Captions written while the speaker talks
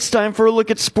time for a look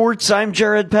at sports. I'm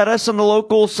Jared Pettis. On the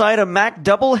local side, a MAC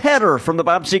doubleheader from the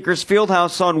Bob Seekers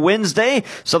Fieldhouse on Wednesday.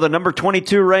 So the number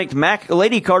 22 ranked MAC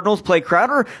Lady Cardinals play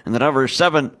Crowder, and the number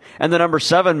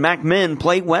 7 MAC men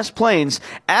play West Plains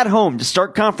at home to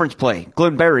start conference play.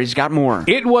 Glenn Berry's got more.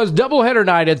 It was doubleheader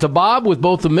night at the Bob with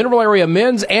both the Mineral Area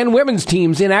men's and women's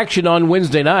teams in action on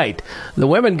Wednesday night. The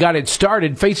women got it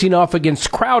started facing off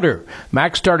against Crowder.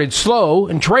 MAC started slow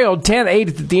and trailed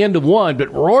 10-8 at the end of one,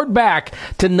 but roared back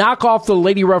to knock off the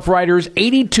Lady Rough Riders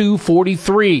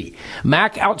 82-43.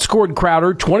 MAC outscored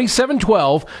Crowder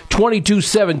 27-12,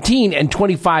 22-17, and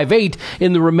 25-8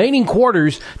 in the remaining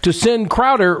quarters to send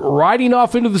Crowder riding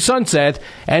off into the sunset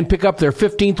and pick up their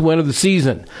 15th win of the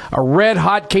season. A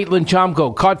red-hot Caitlin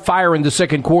Chomko caught fire in the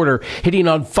second quarter, hitting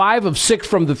on 5 of 6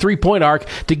 from the three-point arc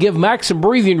to give MAC some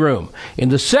breathing room. In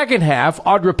the second half,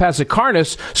 Audra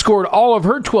Pasikarnas scored all of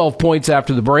her 12 points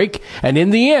after the break, and in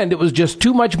the end, it was just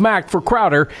too much MAC for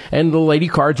Crowder, and the Lady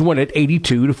Cards win it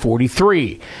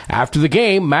 82-43. After the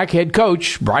game, MAC head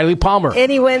coach Briley Palmer.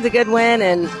 Any win's a good win,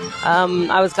 and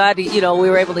I was glad we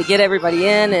were able to get everybody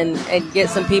in and get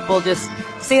some people just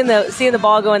seeing the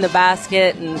ball go in the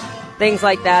basket and things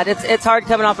like that. It's hard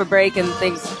coming off a break and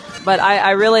things, but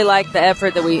I really like the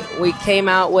effort that we came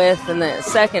out with in the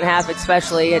second half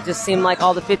especially. It just seemed like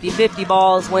all the 50-50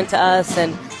 balls went to us,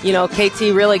 and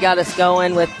KT really got us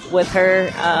going with her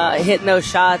hitting those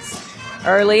shots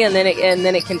early, and then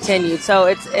it continued. So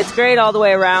it's great all the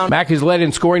way around. MAC is led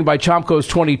in scoring by Chomko's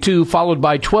 22, followed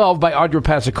by 12 by Audra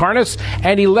Pasikarnas,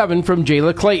 and 11 from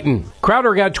Jayla Clayton.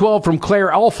 Crowder got 12 from Claire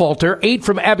Alfalter, 8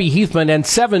 from Abby Heathman, and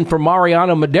 7 from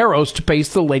Mariana Medeiros to pace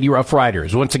the Lady Rough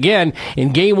Riders. Once again,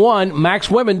 in Game 1, MAC's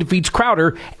women defeats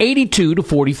Crowder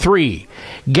 82-43.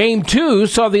 Game 2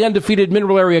 saw the undefeated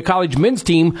Mineral Area College men's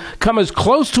team come as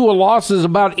close to a loss as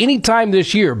about any time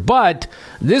this year, but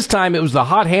this time it was the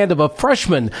hot hand of a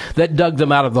freshman that dug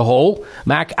them out of the hole.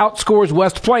 MAC outscores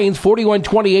West Plains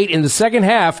 41-28 in the second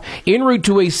half, en route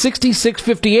to a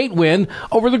 66-58 win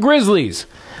over the Grizzlies.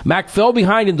 MAC fell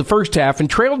behind in the first half and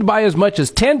trailed by as much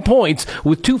as 10 points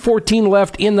with 2:14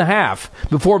 left in the half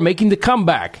before making the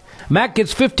comeback. MAC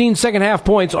gets 15 second-half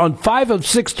points on 5 of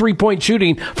 6 three-point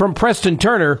shooting from Preston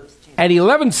Turner and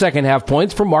 11 second-half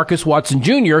points from Marcus Watson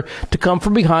Jr. to come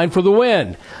from behind for the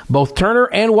win. Both Turner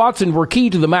and Watson were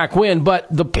key to the MAC win, but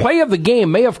the play of the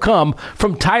game may have come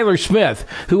from Tyler Smith,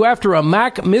 who after a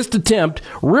MAC missed attempt,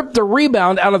 ripped the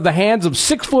rebound out of the hands of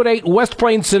 6'8" West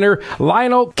Plains center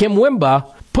Lionel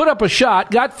Kimwemba, put up a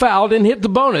shot, got fouled, and hit the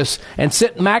bonus, and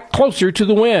sent MAC closer to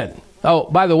the win. Oh,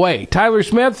 by the way, Tyler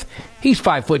Smith, he's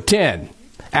 5'10".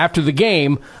 After the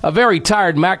game, a very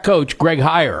tired MAC coach, Greg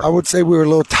Heyer. I would say we were a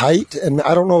little tight, and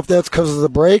I don't know if that's because of the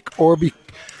break or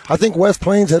I think West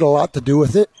Plains had a lot to do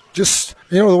with it. Just,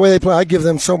 the way they play, I give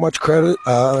them so much credit,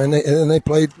 and they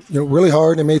played really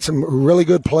hard. They made some really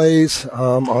good plays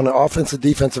on the offensive,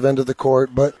 defensive end of the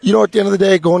court. But, at the end of the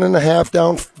day, going in the half,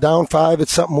 down 5,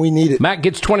 it's something we needed. MAC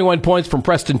gets 21 points from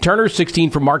Preston Turner, 16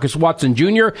 from Marcus Watson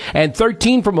Jr., and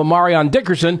 13 from Amarion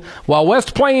Dickerson, while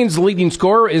West Plains' leading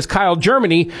scorer is Kyle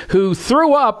Germany, who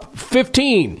threw up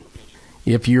 15.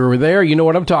 If you were there, you know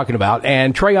what I'm talking about.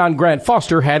 And Trayon Grant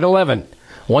Foster had 11.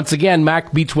 Once again,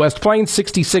 MAC beats West Plains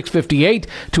 66-58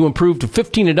 to improve to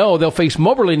 15-0. They'll face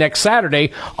Moberly next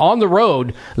Saturday on the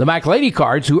road. The MAC Lady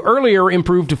Cards, who earlier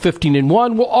improved to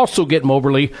 15-1, will also get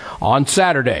Moberly on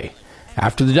Saturday.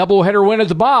 After the doubleheader win at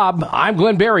the Bob, I'm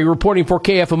Glenn Berry reporting for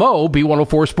KFMO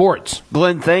B104 Sports.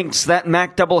 Glenn, thanks. That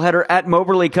MAC doubleheader at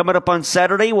Moberly coming up on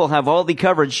Saturday. We'll have all the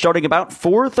coverage starting about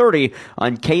 4:30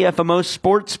 on KFMO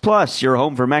Sports Plus, your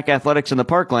home for MAC athletics in the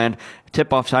Parkland.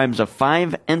 Tip-off times of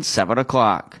 5 and 7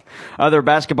 o'clock. Other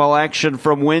basketball action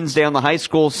from Wednesday on the high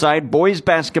school side. Boys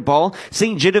basketball.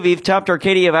 St. Genevieve topped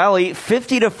Arcadia Valley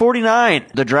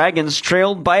 50-49. The Dragons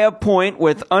trailed by a point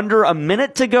with under a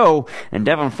minute to go, and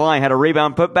Devin Fly had a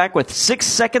rebound put back with 6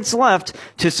 seconds left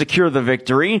to secure the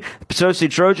victory. The Potosi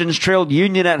Trojans trailed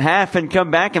Union at half and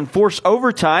come back and force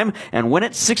overtime and win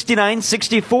it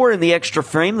 69-64 in the extra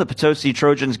frame. The Potosi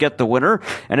Trojans get the winner.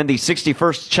 And in the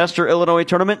 61st Chester, Illinois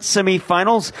tournament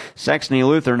semifinals, Saxony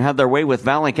Lutheran had their way with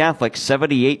Valley Catholic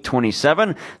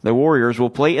 78-27. The Warriors will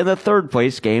play in the third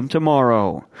place game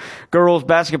tomorrow. Girls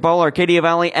basketball, Arcadia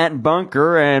Valley at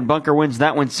Bunker, and Bunker wins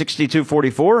that one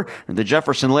 62-44. The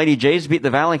Jefferson Lady Jays beat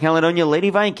the Valley Caledonia Lady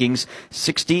Vikings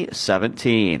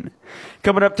 60-17.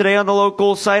 Coming up today on the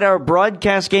local site, our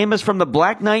broadcast game is from the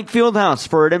Black Knight Fieldhouse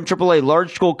for an MAAA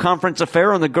Large School Conference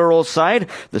affair on the girls' side.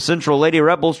 The Central Lady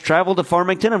Rebels travel to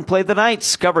Farmington and play the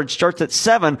Knights. Coverage starts at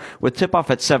 7 with tip-off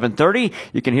at 7:30.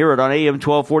 You can hear it on AM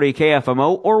 1240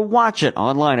 KFMO or watch it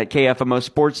online at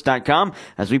KFMOsports.com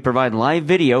as we provide live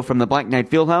video from the Black Knight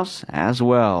Fieldhouse as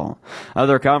well.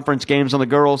 Other conference games on the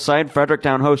girls' side,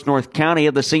 Fredericktown hosts North County.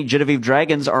 The St. Genevieve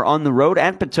Dragons are on the road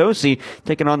at Potosi,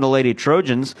 taking on the Lady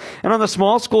Trojans. And on the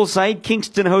small school side,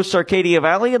 Kingston hosts Arcadia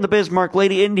Valley, and the Bismarck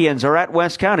Lady Indians are at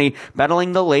West County,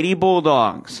 battling the Lady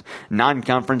Bulldogs.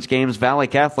 Non-conference games, Valley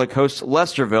Catholic hosts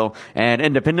Lesterville, and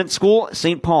Independent School,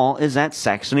 St. Paul is at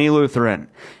Saxony Lutheran.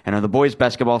 And on the boys'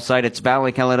 basketball side, it's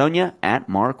Valley Caledonia at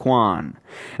Marquand.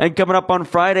 And coming up on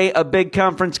Friday, a big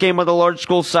conference game on the large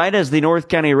school side as the North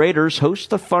County Raiders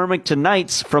host the Farmington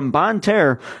Knights from Bonne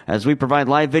Terre. As we provide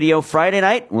live video Friday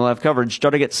night, we'll have coverage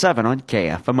starting at 7 on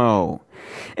KFMO.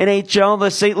 NHL,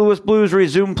 the St. Louis Blues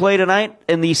resume play tonight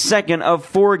in the second of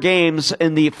 4 games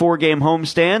in the 4-game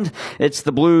homestand. It's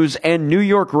the Blues and New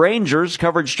York Rangers.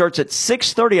 Coverage starts at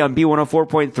 6:30 on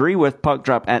B104.3 with puck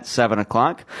drop at 7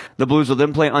 o'clock. The Blues will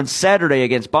then play on Saturday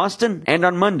against Boston and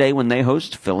on Monday when they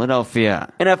host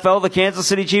Philadelphia. NFL, the Kansas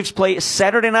City Chiefs play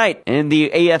Saturday night in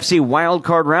the AFC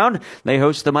wildcard round. They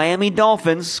host the Miami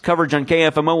Dolphins. Coverage on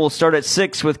KFMO will start at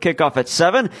 6 with kickoff at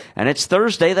 7. And it's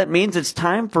Thursday. That means it's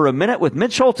time for A Minute with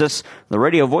Mitch Holtis, the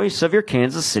radio voice of your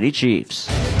Kansas City Chiefs.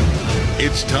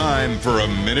 It's time for A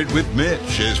Minute with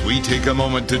Mitch as we take a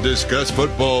moment to discuss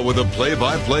football with a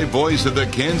play-by-play voice of the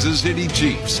Kansas City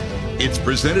Chiefs. It's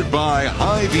presented by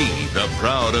Hy-Vee, the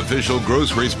proud official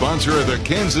grocery sponsor of the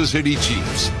Kansas City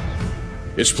Chiefs.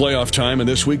 It's playoff time, and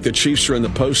this week the Chiefs are in the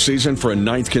postseason for a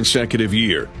 9th consecutive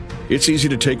year. It's easy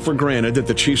to take for granted that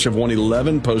the Chiefs have won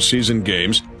 11 postseason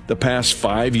games the past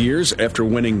 5 years after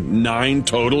winning 9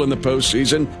 total in the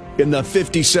postseason in the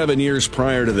 57 years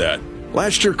prior to that.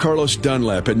 Last year, Carlos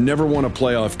Dunlap had never won a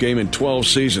playoff game in 12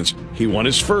 seasons. He won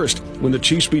his first when the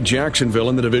Chiefs beat Jacksonville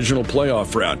in the divisional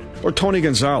playoff round. Or Tony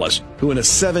Gonzalez, who in a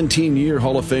 17-year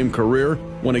Hall of Fame career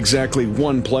won exactly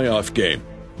 1 playoff game.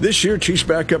 This year, Chiefs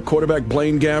backup quarterback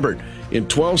Blaine Gabbert, in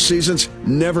 12 seasons,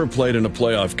 never played in a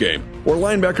playoff game. Or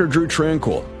linebacker Drew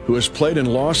Tranquill, who has played and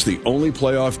lost the only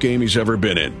playoff game he's ever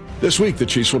been in. This week, the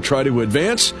Chiefs will try to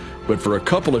advance, but for a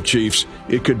couple of Chiefs,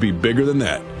 it could be bigger than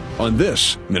that. On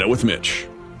this Minute with Mitch.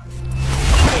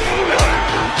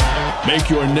 Make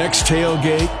your next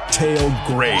tailgate tail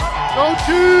great. Go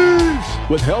Chiefs!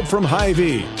 With help from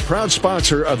Hy-Vee, proud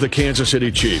sponsor of the Kansas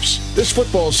City Chiefs. This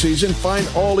football season, find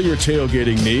all of your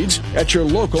tailgating needs at your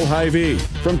local Hy-Vee.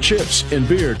 From chips and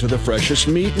beer to the freshest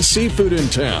meat and seafood in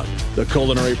town. The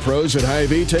culinary pros at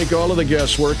Hy-Vee take all of the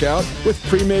guesswork out with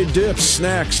pre-made dips,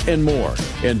 snacks, and more.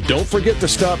 And don't forget to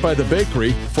stop by the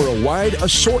bakery for a wide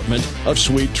assortment of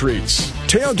sweet treats.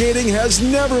 Tailgating has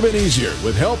never been easier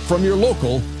with help from your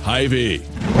local Hy-Vee.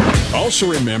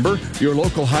 Also remember, your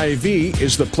local Hy-Vee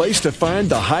is the place to find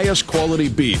the highest quality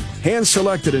beef,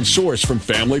 hand-selected and sourced from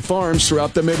family farms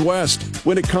throughout the Midwest.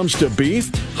 When it comes to beef,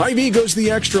 Hy-Vee goes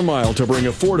the extra mile to bring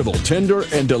affordable, tender,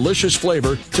 and delicious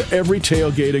flavor to every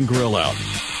tailgate and grill out.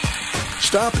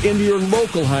 Stop into your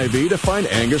local Hy-Vee to find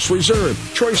Angus Reserve,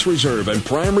 Choice Reserve, and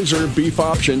Prime Reserve beef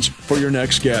options for your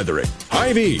next gathering.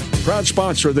 Hy-Vee, proud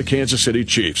sponsor of the Kansas City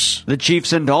Chiefs. The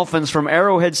Chiefs and Dolphins from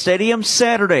Arrowhead Stadium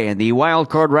Saturday in the wild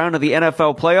card round of the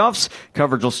NFL playoffs.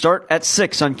 Coverage will start at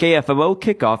 6 on KFMO,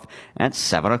 kickoff at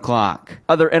 7 o'clock.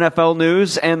 Other NFL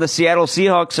news, and the Seattle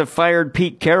Seahawks have fired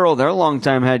Pete Carroll, their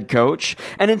longtime head coach.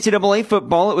 And NCAA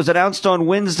football, it was announced on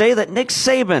Wednesday that Nick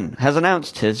Saban has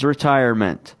announced his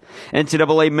retirement.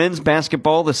 NCAA men's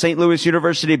basketball, the St. Louis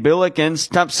University Billikens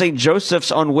topped St. Joseph's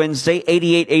on Wednesday,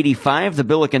 88-85. The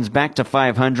Billikens back to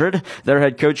 500. Their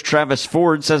head coach Travis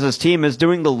Ford says his team is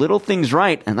doing the little things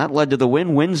right, and that led to the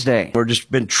win Wednesday. We've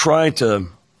just been trying to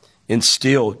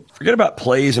instill, forget about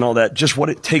plays and all that, just what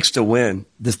it takes to win.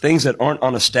 The things that aren't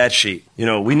on a stat sheet. You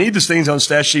know, we need these things on a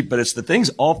stat sheet, but it's the things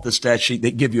off the stat sheet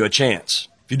that give you a chance.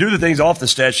 If you do the things off the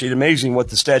stat sheet, amazing what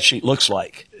the stat sheet looks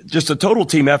like. Just a total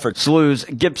team effort. SLU's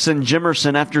Gibson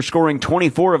Jimerson, after scoring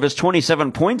 24 of his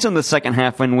 27 points in the second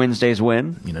half in Wednesday's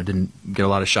win. You know, didn't get a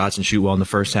lot of shots and shoot well in the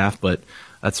first half, but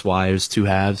that's why it was 2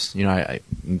 halves. You know, I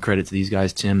credit to these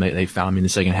guys, Tim. They found me in the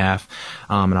second half,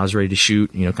 and I was ready to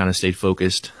shoot. You know, kind of stayed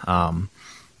focused. You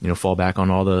know, fall back on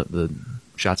all the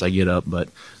shots I get up, but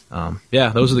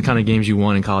those are the kind of games you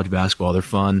want in college basketball. They're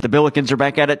fun. The Billikens are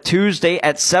back at it Tuesday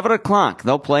at 7 o'clock.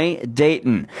 They'll play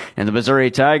Dayton. And the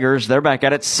Missouri Tigers, they're back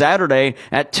at it Saturday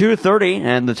at 2:30,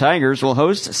 and the Tigers will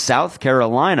host South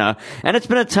Carolina. And it's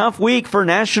been a tough week for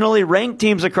nationally ranked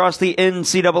teams across the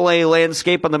NCAA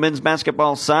landscape on the men's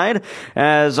basketball side,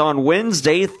 as on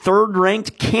Wednesday,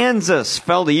 third-ranked Kansas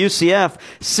fell to UCF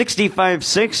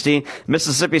 65-60.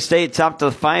 Mississippi State topped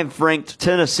the 5th-ranked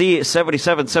Tennessee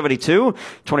 77-72.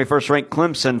 21st-ranked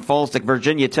Clemson falls to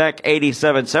Virginia Tech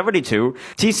 87-72.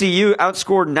 TCU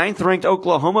outscored 9th-ranked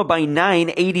Oklahoma by 9,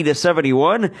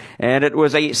 80-71. And it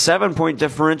was a 7-point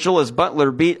differential as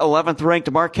Butler beat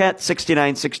 11th-ranked Marquette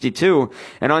 69-62.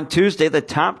 And on Tuesday, the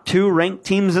top 2 ranked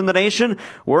teams in the nation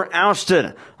were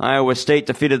ousted. Iowa State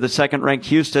defeated the 2nd-ranked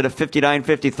Houston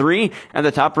 59-53, and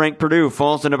the top-ranked Purdue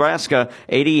falls to Nebraska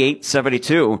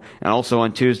 88-72. And also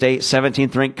on Tuesday,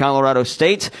 17th-ranked Colorado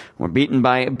State were beaten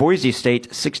by Boise State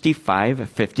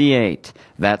 65-58.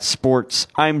 That's sports.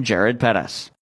 I'm Jared Pettis.